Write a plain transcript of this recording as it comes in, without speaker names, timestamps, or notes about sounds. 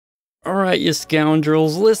Alright, you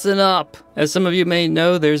scoundrels, listen up! As some of you may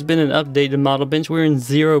know, there's been an update to Modelbench. We're in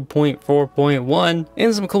 0.4.1,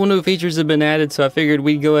 and some cool new features have been added, so I figured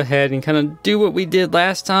we'd go ahead and kind of do what we did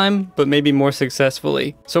last time, but maybe more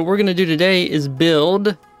successfully. So what we're going to do today is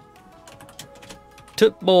build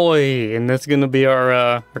Tip Boy, and that's going to be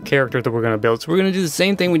our character that we're going to build. So we're going to do the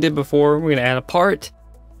same thing we did before. We're going to add a part,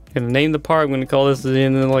 going to name the part. I'm going to call this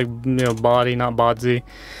body, not bodsy.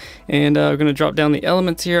 And we're going to drop down the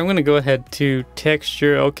elements here. I'm going to go ahead to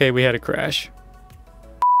texture. Okay, we had a crash.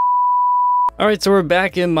 Alright, so we're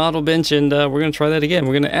back in Modelbench, and we're going to try that again.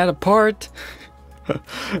 We're going to add a part.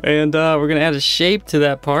 And we're going to add a shape to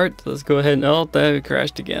that part. Let's go ahead and... oh, that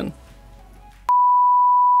crashed again.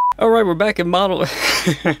 Alright, we're back in Alright,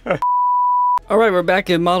 we're back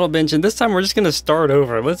in Modelbench, and this time we're just going to start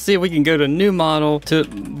over. Let's see if we can go to New Model, to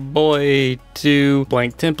Boy, to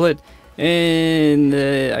Blank Template. And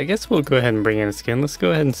I guess we'll go ahead and bring in a skin. Let's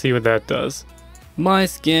go ahead and see what that does. My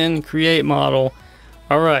skin, create model.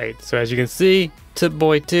 Alright, so as you can see, Tip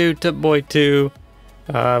Boy 2, Tip Boy 2.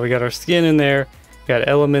 We got our skin in there. We got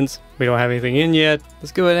elements. We don't have anything in yet.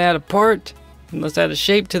 Let's go ahead and add a part. And let's add a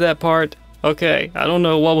shape to that part. Okay, I don't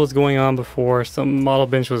know what was going on before. Some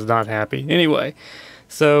Modelbench was not happy. Anyway,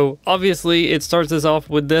 so obviously it starts us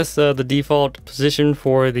off with this, the default position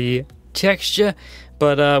for the texture.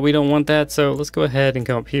 But we don't want that, so let's go ahead and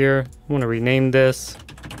come up here. I want to rename this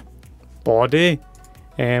body,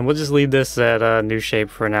 and we'll just leave this at a new shape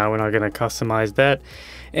for now. We're not going to customize that.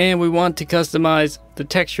 And we want to customize the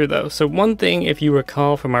texture though. So one thing, if you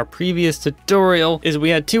recall from our previous tutorial, is we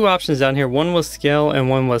had two options down here. One was scale and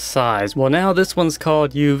one was size. Well, now this one's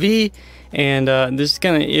called UV, and this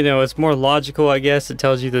kind of, it's more logical, I guess. It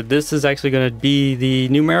tells you that this is actually going to be the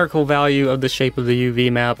numerical value of the shape of the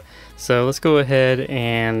UV map. So let's go ahead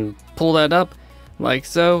and pull that up like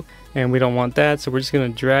so, and we don't want that, so we're just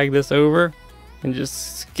going to drag this over and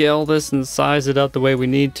just scale this and size it up the way we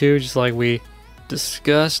need to, just like we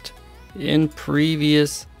discussed in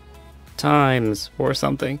previous times or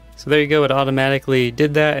something. So there you go, it automatically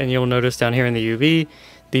did that, and you'll notice down here in the UV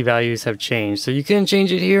the values have changed. So you can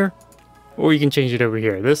change it here or you can change it over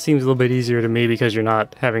here. This seems a little bit easier to me because you're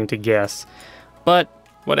not having to guess, but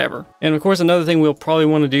whatever. And of course, another thing we'll probably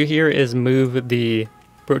want to do here is move the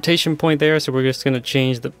rotation point there. So we're just going to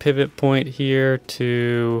change the pivot point here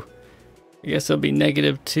to, I guess it'll be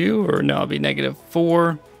 -2, or no, it'll be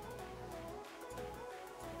 -4.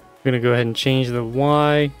 We're going to go ahead and change the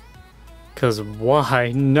Y, because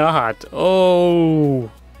why not?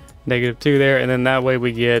 Oh, -2 there. And then that way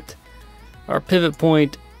we get our pivot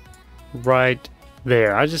point right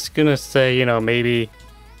there. I'm just going to say, maybe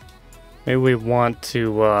we want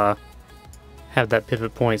to have that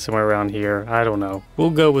pivot point somewhere around here. I don't know.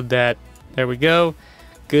 We'll go with that. There we go.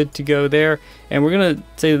 Good to go there. And we're going to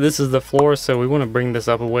say that this is the floor, so we want to bring this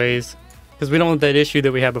up a ways, because we don't want that issue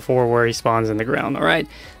that we had before where he spawns in the ground. Alright,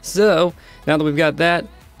 so now that we've got that,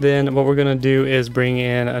 then what we're going to do is bring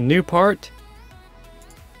in a new part.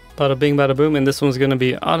 Bada bing, bada boom. And this one's going to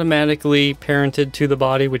be automatically parented to the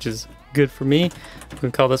body, which is good for me. I'm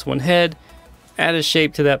going to call this one head. Add a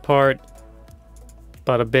shape to that part.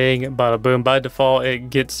 Bada bing, bada boom. By default, it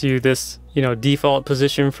gets you this, default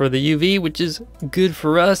position for the UV, which is good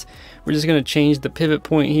for us. We're just going to change the pivot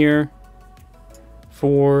point here.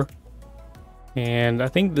 4. And I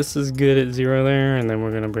think this is good at 0 there. And then we're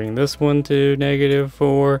going to bring this one to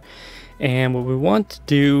 -4. And what we want to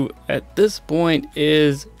do at this point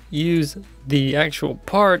is use the actual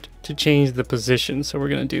part to change the position. So we're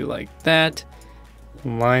going to do like that.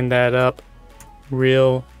 Line that up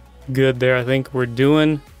real good there. I think we're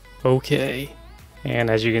doing okay. And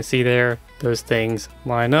as you can see there, those things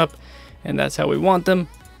line up, and that's how we want them.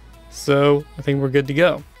 So I think we're good to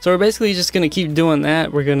go. So we're basically just going to keep doing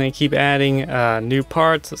that. We're going to keep adding new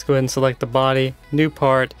parts. Let's go ahead and select the body, new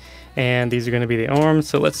part, and these are going to be the arms.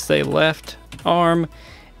 So let's say left arm,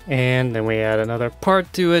 and then we add another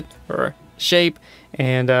part to it, or shape,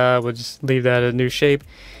 and we'll just leave that a new shape.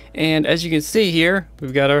 And as you can see here,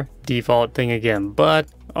 we've got our default thing again, but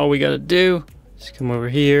all we got to do is come over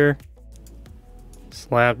here,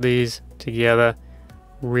 slap these together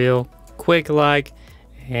real quick like,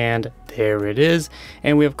 and there it is.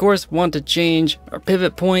 And we of course want to change our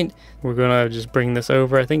pivot point. We're gonna just bring this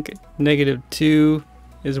over. I think -2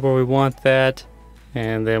 is where we want that,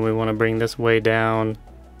 and then we want to bring this way down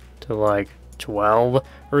to like 12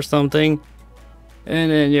 or something,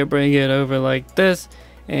 and then you bring it over like this,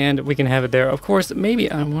 and we can have it there. Of course, maybe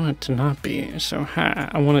I want it to not be so high.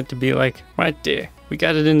 I want it to be like right there. We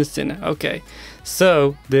got it in the center. Okay,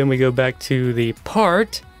 so then we go back to the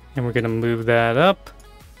part, and we're gonna move that up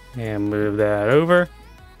and move that over,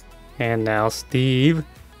 And now Steve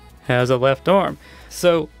has a left arm.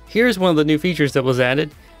 So here's one of the new features that was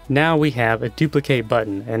added. Now we have a duplicate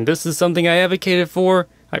button, and this is something I advocated for.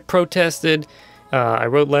 I protested, I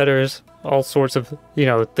wrote letters, all sorts of,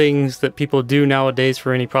 things that people do nowadays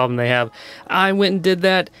for any problem they have. I went and did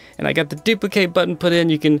that, and I got the duplicate button put in.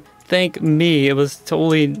 You can thank me. It was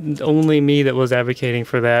totally only me that was advocating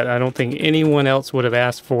for that. I don't think anyone else would have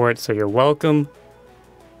asked for it, so you're welcome.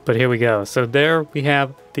 But here we go. So there we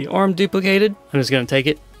have the arm duplicated. I'm just going to take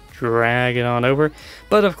it, drag it on over.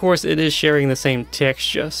 But of course it is sharing the same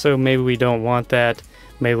texture, so maybe we don't want that.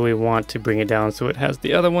 Maybe we want to bring it down so it has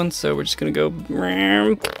the other one. So we're just going to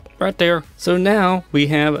go right there. So now we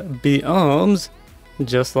have the arms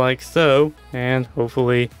just like so, and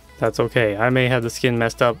hopefully that's okay. I may have the skin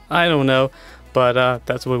messed up, I don't know, but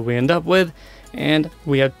that's what we end up with. And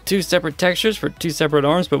we have two separate textures for two separate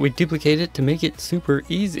arms, but we duplicate it to make it super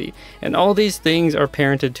easy. And all these things are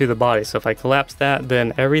parented to the body. So if I collapse that,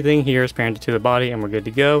 then everything here is parented to the body and we're good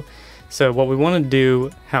to go. So what we want to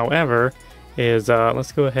do, however, is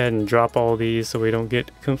let's go ahead and drop all these so we don't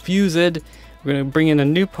get confused. We're going to bring in a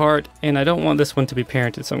new part, and I don't want this one to be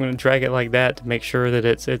parented, so I'm going to drag it like that to make sure that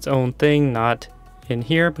it's its own thing, not in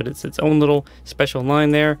here, but it's its own little special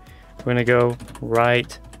line there. We're going to go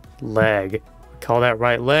right leg. Call that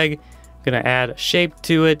right leg. I'm going to add a shape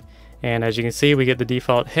to it, and as you can see we get the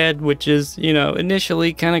default head, which is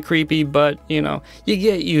initially kind of creepy, but you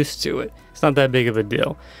get used to it. It's not that big of a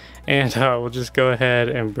deal. And we'll just go ahead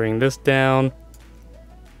and bring this down,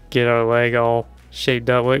 get our leg all shaped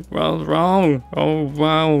up. Like, well, wrong. Oh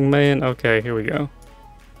wow, man. Okay, here we go.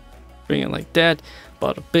 Bring it like that.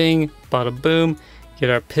 Bada bing, bada boom.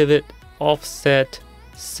 Get our pivot offset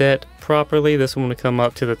set properly. This one will come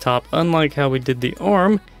up to the top, unlike how we did the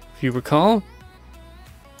arm, if you recall.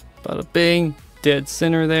 Bada bing, dead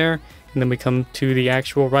center there. And then we come to the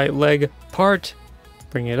actual right leg part,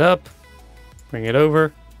 bring it up, bring it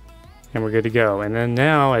over, and we're good to go. And then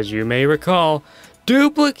now, as you may recall,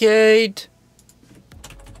 duplicate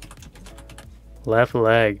left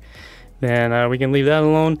leg. Then we can leave that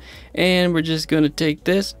alone, and we're just going to take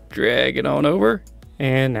this, drag it on over,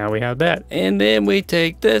 and now we have that. And then we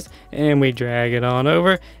take this and we drag it on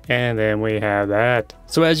over, and then we have that.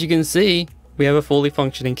 So as you can see, we have a fully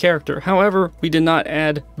functioning character. However, we did not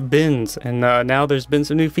add bins, and now there's been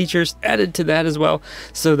some new features added to that as well.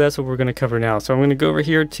 So that's what we're going to cover now. So I'm going to go over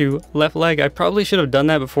here to left leg. I probably should have done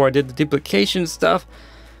that before I did the duplication stuff.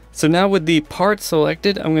 So now with the part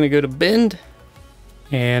selected, I'm going to go to bend,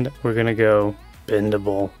 and we're going to go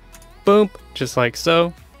bendable. Boom, just like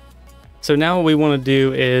so. So now what we want to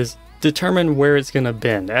do is determine where it's going to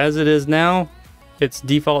bend. As it is now, it's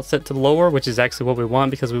default set to lower, which is actually what we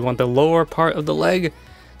want because we want the lower part of the leg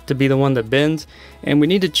to be the one that bends. And we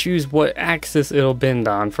need to choose what axis it'll bend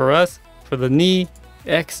on. For us, for the knee,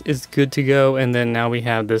 X is good to go. And then now we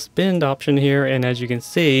have this bend option here. And as you can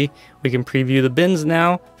see, we can preview the bends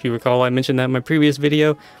now. If you recall, I mentioned that in my previous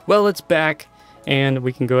video. Well, it's back, and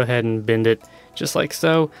we can go ahead and bend it just like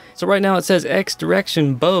so. So right now it says X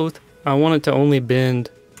direction both. I want it to only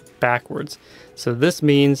bend backwards. So this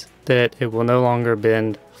means that it will no longer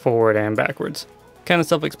bend forward and backwards. Kind of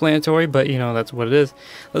self-explanatory, but that's what it is.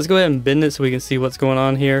 Let's go ahead and bend it so we can see what's going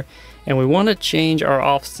on here. And we want to change our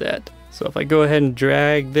offset. So if I go ahead and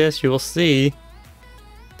drag this, you will see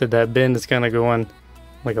that that bend is kind of going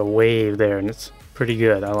like a wave there, and it's pretty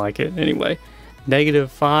good. I like it. Anyway,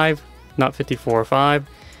 -5, not 54.5,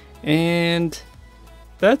 and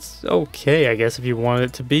that's okay, I guess, if you want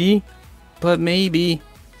it to be, but maybe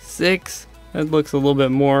 6. That looks a little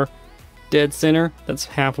bit more dead center. That's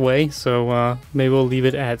halfway, so maybe we'll leave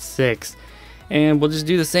it at 6. And we'll just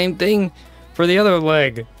do the same thing for the other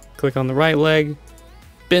leg. Click on the right leg,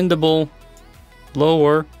 bendable,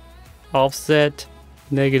 lower, offset,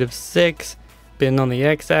 -6, bend on the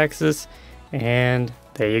x-axis, and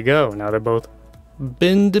there you go. Now they're both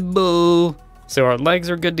bendable. So our legs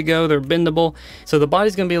are good to go, they're bendable. So the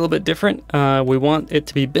body's gonna be a little bit different. We want it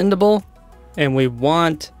to be bendable, and we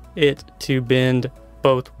want it to bend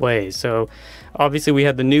both ways. So obviously we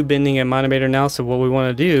have the new bending in Mine-imator now, so what we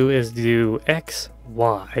wanna do is do X,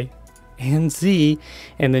 Y, and Z,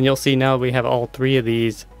 and then you'll see now we have all 3 of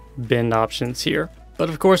these bend options here. But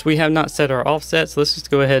of course we have not set our offset, so let's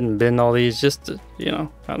just go ahead and bend all these just to,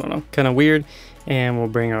 I don't know, kind of weird. And we'll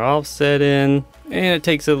bring our offset in, and it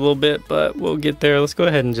takes a little bit, but we'll get there. Let's go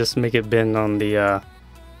ahead and just make it bend on the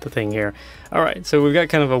thing here. All right, so we've got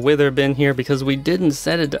kind of a wither bend here because we didn't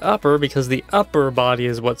set it to upper, because the upper body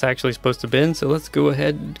is what's actually supposed to bend. So let's go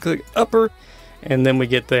ahead and click upper, and then we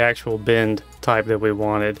get the actual bend type that we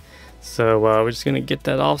wanted. So we're just gonna get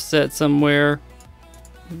that offset somewhere.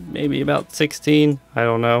 maybe about 16. I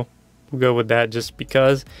don't know. We'll go with that just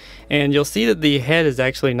because. And you'll see that the head is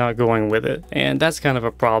actually not going with it, and that's kind of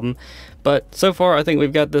a problem. But so far, I think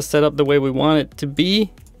we've got this set up the way we want it to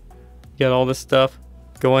be. Got all this stuff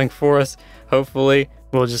going for us. Hopefully,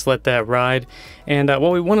 we'll just let that ride. And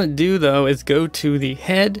what we want to do, though, is go to the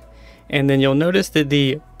head, and then you'll notice that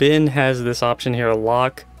the bin has this option here,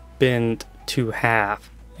 lock bend to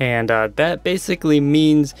half. And that basically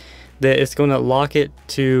means that it's going to lock it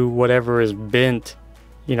to whatever is bent,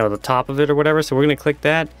 you know, the top of it or whatever. So we're going to click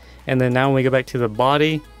that, and then now when we go back to the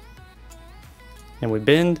body and we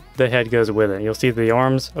bend, the head goes with it. You'll see the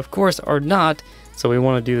arms, of course, are not, so we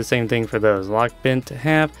want to do the same thing for those. Lock bend to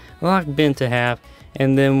half, lock bend to half,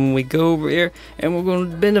 and then when we go over here and we're going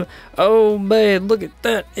to bend them. Oh man, look at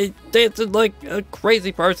that, it dances like a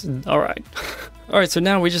crazy person. All right. All right, so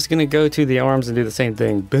now we're just going to go to the arms and do the same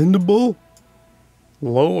thing. Bendable.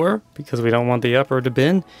 Lower, because we don't want the upper to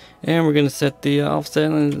bend, and we're going to set the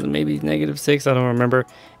offset maybe -6, I don't remember,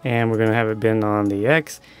 and we're going to have it bend on the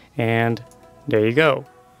X, and there you go,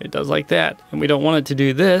 it does like that. And we don't want it to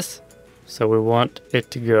do this, so we want it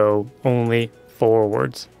to go only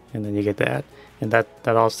forwards, and then you get that, and that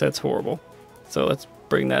offset's horrible. So let's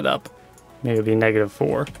bring that up, maybe it'll be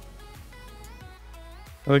 -4.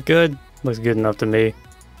 Look good? Looks good enough to me.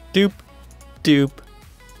 Doop, doop,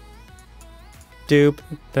 dupe,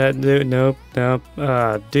 that dupe, nope,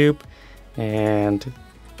 dupe, and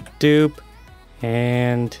dupe,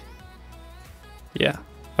 and yeah.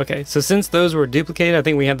 Okay, so since those were duplicated, I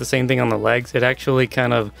think we have the same thing on the legs. It actually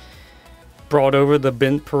kind of brought over the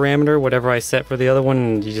bend parameter, whatever I set for the other one,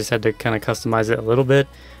 and you just had to kind of customize it a little bit.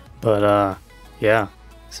 But yeah,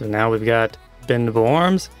 so now we've got bendable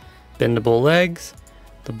arms, bendable legs,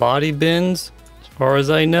 the body bends. As far as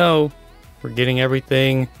I know, we're getting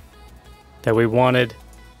everything that we wanted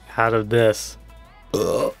out of this.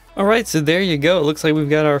 Alright, so there you go. It looks like we've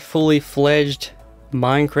got our fully fledged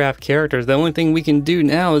Minecraft characters. The only thing we can do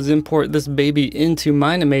now is import this baby into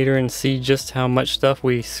Mine-imator and see just how much stuff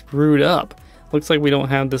we screwed up. Looks like we don't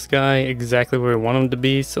have this guy exactly where we want him to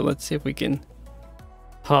be, so let's see if we can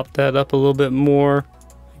pop that up a little bit more.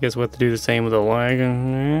 I guess we'll have to do the same with the leg.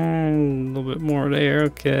 A little bit more there,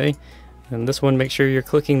 okay. And this one, make sure you're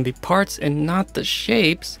clicking the parts and not the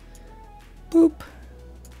shapes. Boop.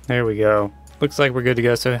 There we go. Looks like we're good to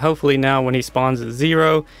go. So hopefully now when he spawns at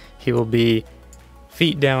 0, he will be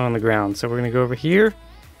feet down on the ground. So we're going to go over here,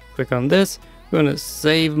 click on this. We're going to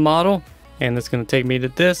save model, and it's going to take me to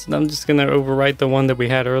this. And I'm just going to overwrite the one that we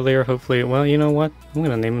had earlier. Hopefully, well, you know what? I'm going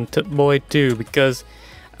to name him Tipboy2 because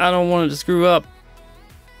I don't want it to screw up.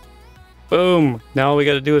 Boom. Now all we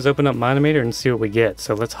got to do is open up Mine-imator and see what we get.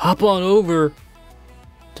 So let's hop on over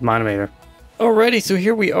to Mine-imator. Alrighty, so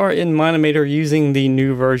here we are in Mine-imator using the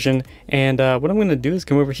new version, and what I'm going to do is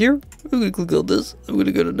come over here. I'm going to click on this. I'm going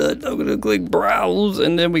to go to that. I'm going to click browse,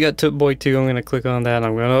 and then we got Tipboy2. I'm going to click on that.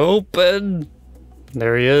 I'm going to open.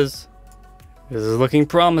 There he is. This is looking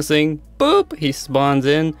promising. Boop! He spawns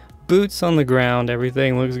in. Boots on the ground.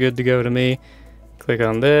 Everything looks good to go to me. Click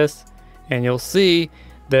on this, and you'll see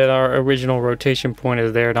that our original rotation point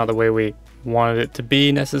is there, not the way we wanted it to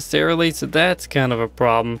be necessarily, so that's kind of a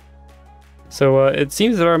problem. So it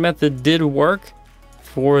seems that our method did work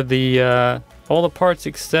for the all the parts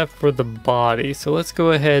except for the body. So let's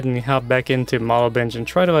go ahead and hop back into Modelbench and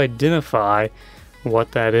try to identify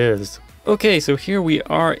what that is. Okay, so here we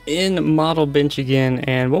are in Modelbench again,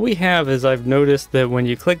 and what we have is I've noticed that when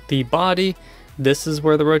you click the body, this is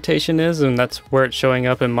where the rotation is, and that's where it's showing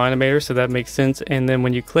up in Mine-imator, so that makes sense. And then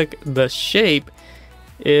when you click the shape,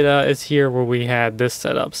 it is here where we had this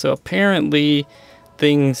set up. So apparently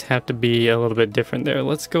things have to be a little bit different there.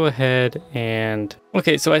 Let's go ahead and...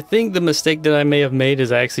 Okay, so I think the mistake that I may have made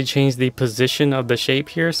is I actually changed the position of the shape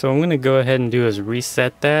here. So I'm going to go ahead and do is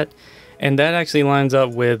reset that. And that actually lines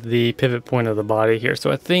up with the pivot point of the body here.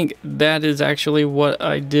 So I think that is actually what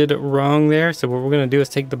I did wrong there. So what we're going to do is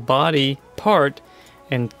take the body part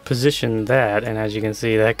and position that. And as you can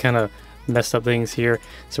see, that kind of messed up things here.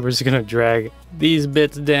 So we're just going to drag these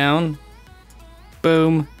bits down.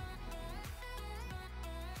 Boom.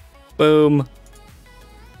 Boom.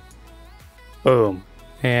 Boom.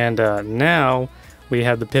 And now we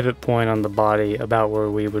have the pivot point on the body about where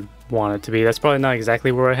we would want it to be. That's probably not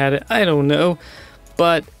exactly where I had it. I don't know.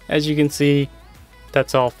 But as you can see,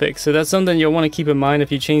 that's all fixed. So that's something you'll want to keep in mind.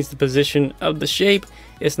 If you change the position of the shape,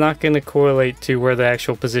 it's not going to correlate to where the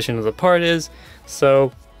actual position of the part is.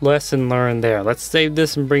 So lesson learned there. Let's save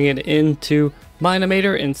this and bring it into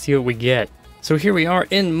Mine-imator and see what we get. So here we are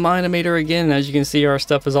in Mine-imator again. As you can see, our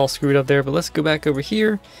stuff is all screwed up there, but let's go back over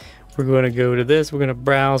here. We're we're going to go to this, we're going to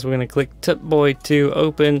browse, we're going to click Tipboy to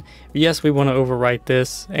open. Yes, we want to overwrite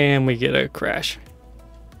this, and we get a crash.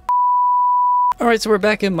 Alright, so we're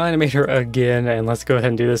back in Mine-imator again, and let's go ahead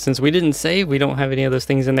and do this. Since we didn't save, we don't have any of those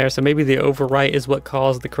things in there, so maybe the overwrite is what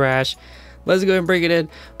caused the crash. Let's go ahead and bring it in.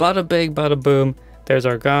 Bada bing, bada boom. There's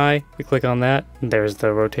our guy. We click on that, and there's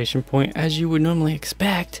the rotation point, as you would normally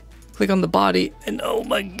expect. Click on the body, and oh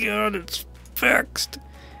my god, it's fixed.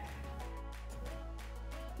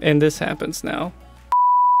 And this happens now.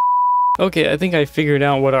 Okay, I think I figured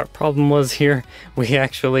out what our problem was here. We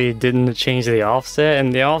actually didn't change the offset,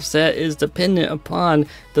 and the offset is dependent upon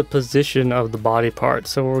the position of the body part.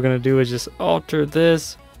 So what we're going to do is just alter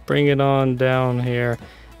this, bring it on down here,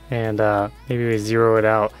 and maybe we zero it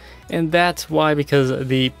out. And that's why, because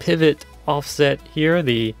the pivot offset here,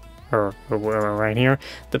 or right here,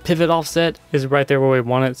 the pivot offset is right there where we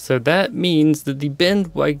want it. So that means that the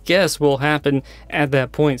bend, I guess, will happen at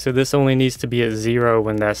that point. So this only needs to be at 0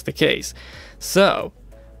 when that's the case. So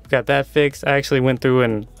got that fixed. I actually went through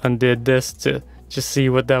and undid this to just see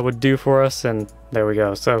what that would do for us, and there we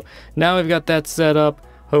go. So now we've got that set up.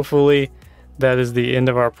 Hopefully that is the end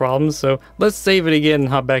of our problems. So let's save it again and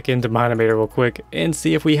hop back into Mine-imator real quick and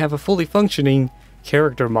see if we have a fully functioning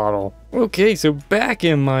character model. Okay, so back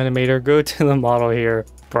in Mine-imator, go to the model here,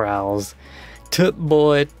 browse,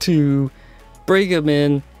 Tipboy 2, bring him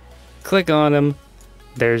in, click on him.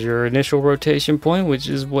 There's your initial rotation point, which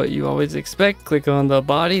is what you always expect. Click on the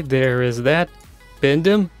body, there is that. Bend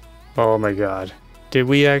him. Oh my god. Did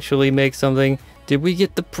we actually make something? Did we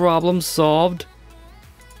get the problem solved?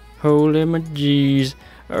 Holy my jeez.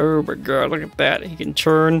 Oh my god, look at that. He can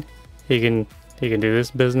turn. He can do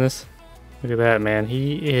this business. Look at that, man.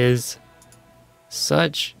 He is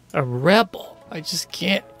such a rebel. I just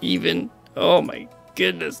can't even. Oh my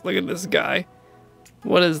goodness. Look at this guy.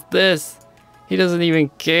 What is this? He doesn't even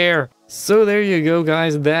care. So there you go,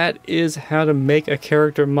 guys. That is how to make a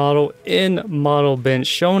character model in Modelbench,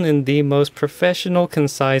 shown in the most professional,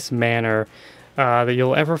 concise manner that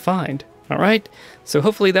you'll ever find. All right. So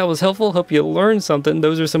hopefully that was helpful. Hope you learned something.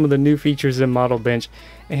 Those are some of the new features in Modelbench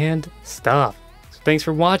and stuff. Thanks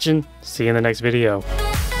for watching. See you in the next video.